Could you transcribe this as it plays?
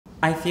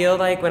I feel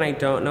like when I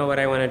don't know what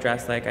I want to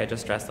dress like, I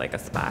just dress like a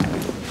spy.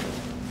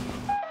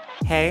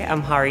 Hey,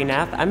 I'm Hari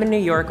Nef. I'm in New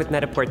York with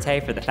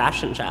Net-a-Porter for the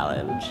fashion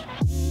challenge.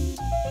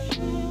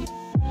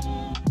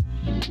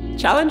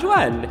 Challenge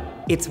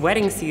 1. It's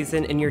wedding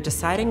season and you're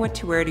deciding what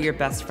to wear to your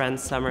best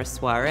friend's summer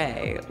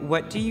soiree.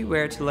 What do you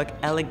wear to look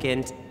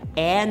elegant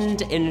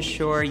and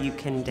ensure you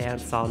can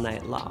dance all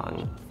night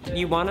long?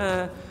 You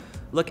wanna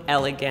look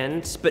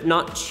elegant, but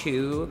not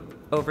too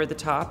over the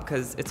top,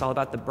 because it's all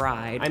about the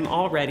bride. I'm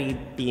already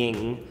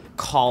being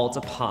called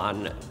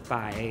upon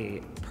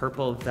by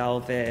purple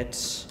velvet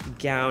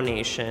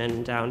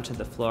gownation down to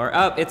the floor.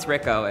 Oh, it's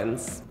Rick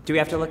Owens. Do we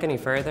have to look any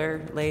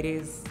further,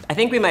 ladies? I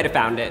think we might have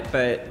found it,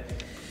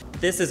 but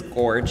this is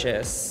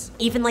gorgeous.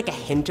 Even like a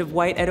hint of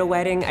white at a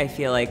wedding, I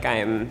feel like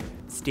I'm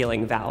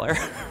stealing valor.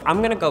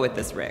 I'm gonna go with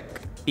this Rick.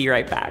 Be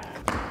right back.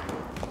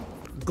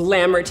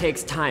 Glamour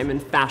takes time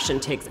and fashion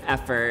takes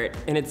effort,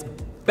 and it's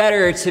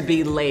better to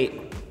be late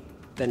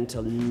than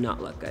to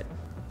not look good.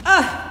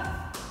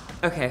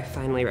 Okay,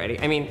 finally ready.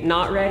 I mean,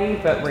 not ready,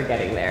 but we're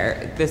getting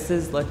there. This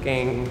is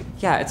looking,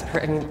 yeah, it's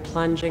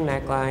plunging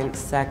neckline,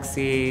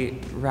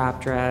 sexy,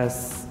 wrap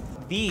dress.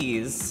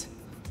 These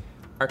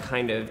are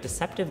kind of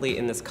deceptively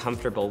in this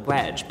comfortable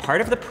wedge.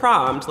 Part of the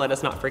prompt, let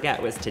us not forget,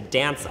 was to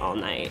dance all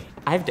night.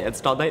 I've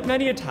danced all night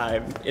many a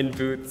time in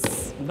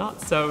boots,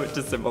 not so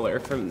dissimilar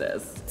from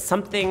this.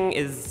 Something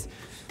is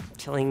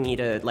telling me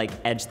to like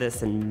edge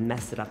this and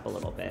mess it up a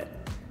little bit.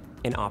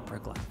 An opera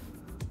glove.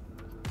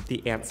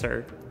 The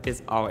answer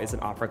is always an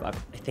opera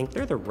glove. I think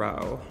they're the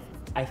row.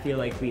 I feel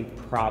like we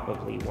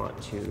probably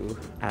want to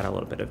add a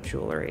little bit of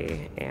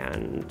jewelry,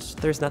 and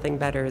there's nothing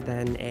better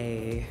than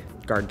a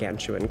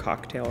gargantuan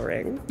cocktail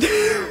ring.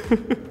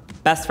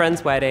 Best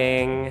friend's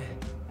wedding,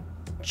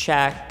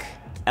 check,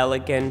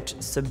 elegant,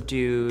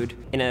 subdued,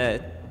 in a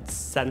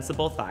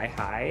sensible thigh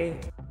high.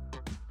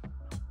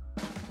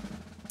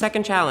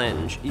 Second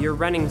challenge, you're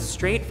running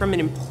straight from an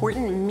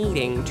important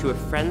meeting to a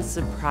friend's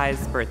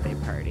surprise birthday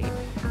party.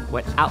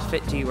 What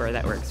outfit do you wear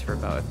that works for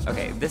both?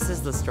 Okay, this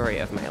is the story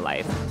of my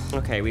life.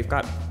 Okay, we've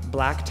got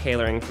black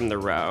tailoring from the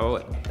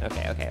row.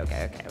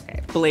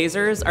 Okay.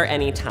 Blazers are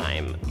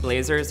anytime.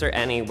 Blazers are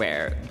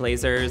anywhere.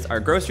 Blazers are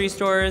grocery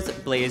stores.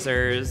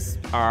 Blazers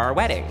are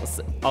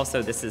weddings.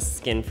 Also, this is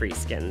skin-free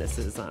skin. This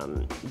is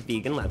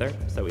vegan leather,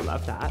 so we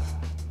love that.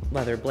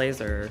 Leather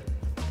blazer,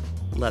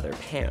 leather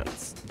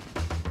pants.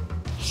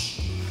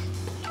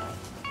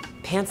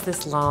 Pants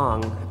this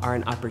long are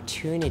an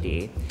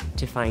opportunity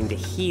to find a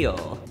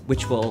heel,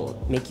 which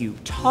will make you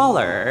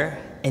taller,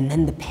 and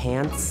then the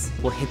pants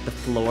will hit the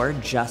floor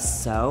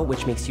just so,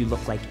 which makes you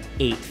look like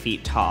 8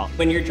 feet tall.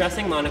 When you're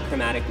dressing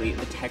monochromatically,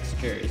 the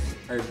textures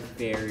are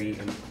very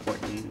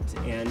important,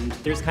 and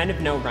there's kind of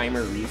no rhyme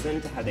or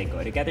reason to how they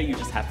go together. You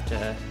just have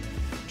to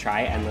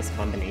try endless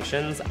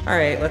combinations. All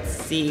right, let's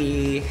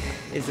see.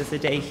 Is this a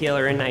day heel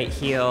or a night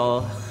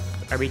heel?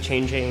 Are we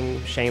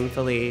changing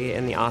shamefully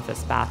in the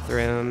office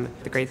bathroom?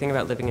 The great thing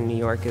about living in New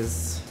York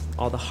is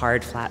all the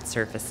hard, flat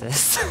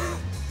surfaces.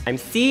 I'm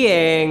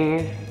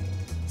seeing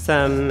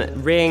some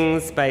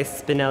rings by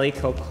Spinelli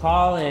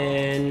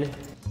Kilcullen.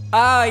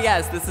 Oh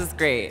yes, this is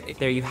great.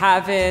 There you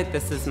have it.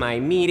 This is my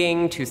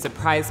meeting to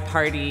surprise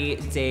party,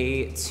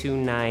 day to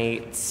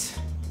night,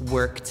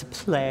 work to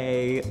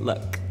play.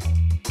 Look.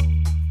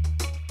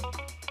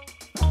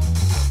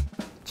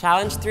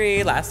 Challenge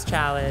 3, last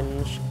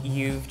challenge.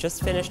 You've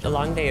just finished a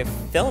long day of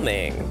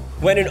filming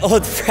when an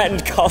old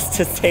friend calls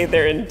to say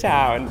they're in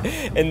town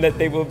and that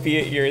they will be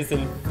at yours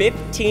in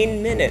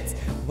 15 minutes.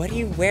 What do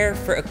you wear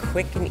for a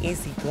quick and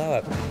easy glow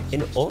up?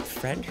 An old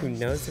friend who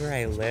knows where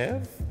I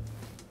live?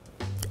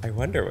 I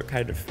wonder what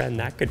kind of friend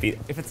that could be.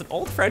 If it's an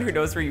old friend who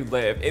knows where you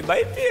live, it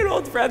might be an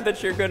old friend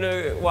that you're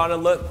gonna wanna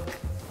look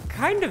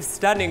kind of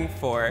stunning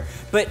for,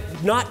 but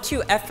not too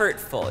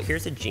effortful.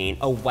 Here's a jean,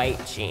 a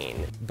white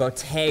jean.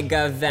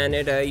 Bottega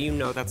Veneta, you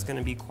know that's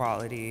gonna be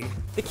quality.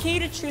 The key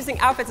to choosing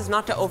outfits is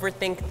not to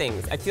overthink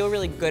things. I feel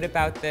really good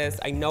about this.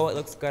 I know it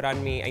looks good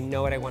on me. I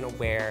know what I wanna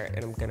wear,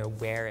 and I'm gonna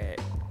wear it.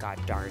 God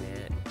darn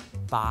it.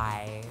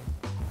 Bye.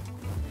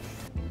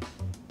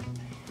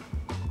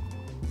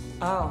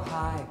 Oh,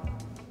 hi.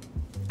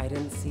 I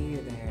didn't see you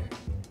there.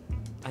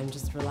 I'm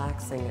just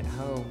relaxing at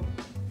home.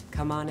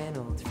 Come on in,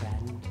 old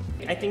friend.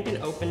 I think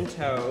an open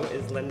toe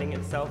is lending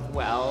itself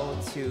well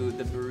to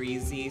the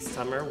breezy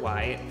summer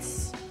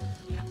whites.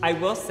 I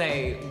will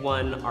say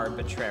one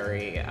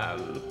arbitrary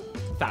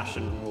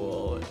fashion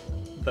rule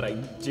that I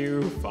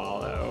do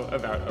follow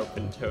about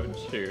open-toed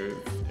shoes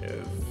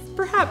is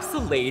perhaps a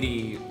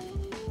lady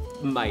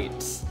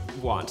might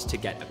want to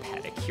get a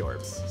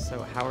pedicure.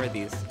 So how are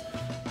these?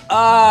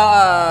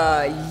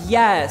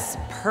 Yes,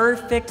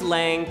 perfect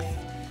length.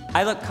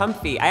 I look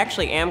comfy. I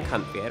actually am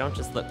comfy. I don't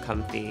just look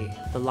comfy.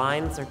 The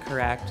lines are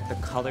correct, the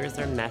colors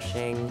are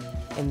meshing,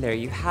 and there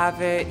you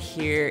have it.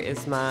 Here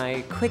is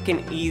my quick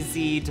and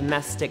easy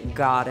domestic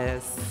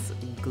goddess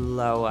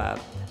glow up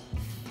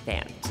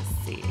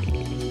fantasy.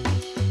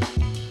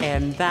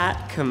 And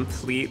that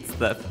completes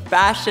the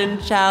fashion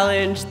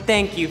challenge.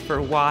 Thank you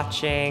for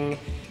watching.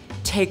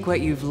 take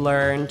what you've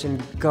learned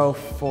and go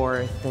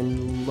forth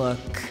and look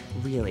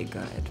really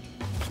good.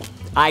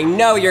 I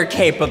know you're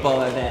capable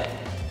of it.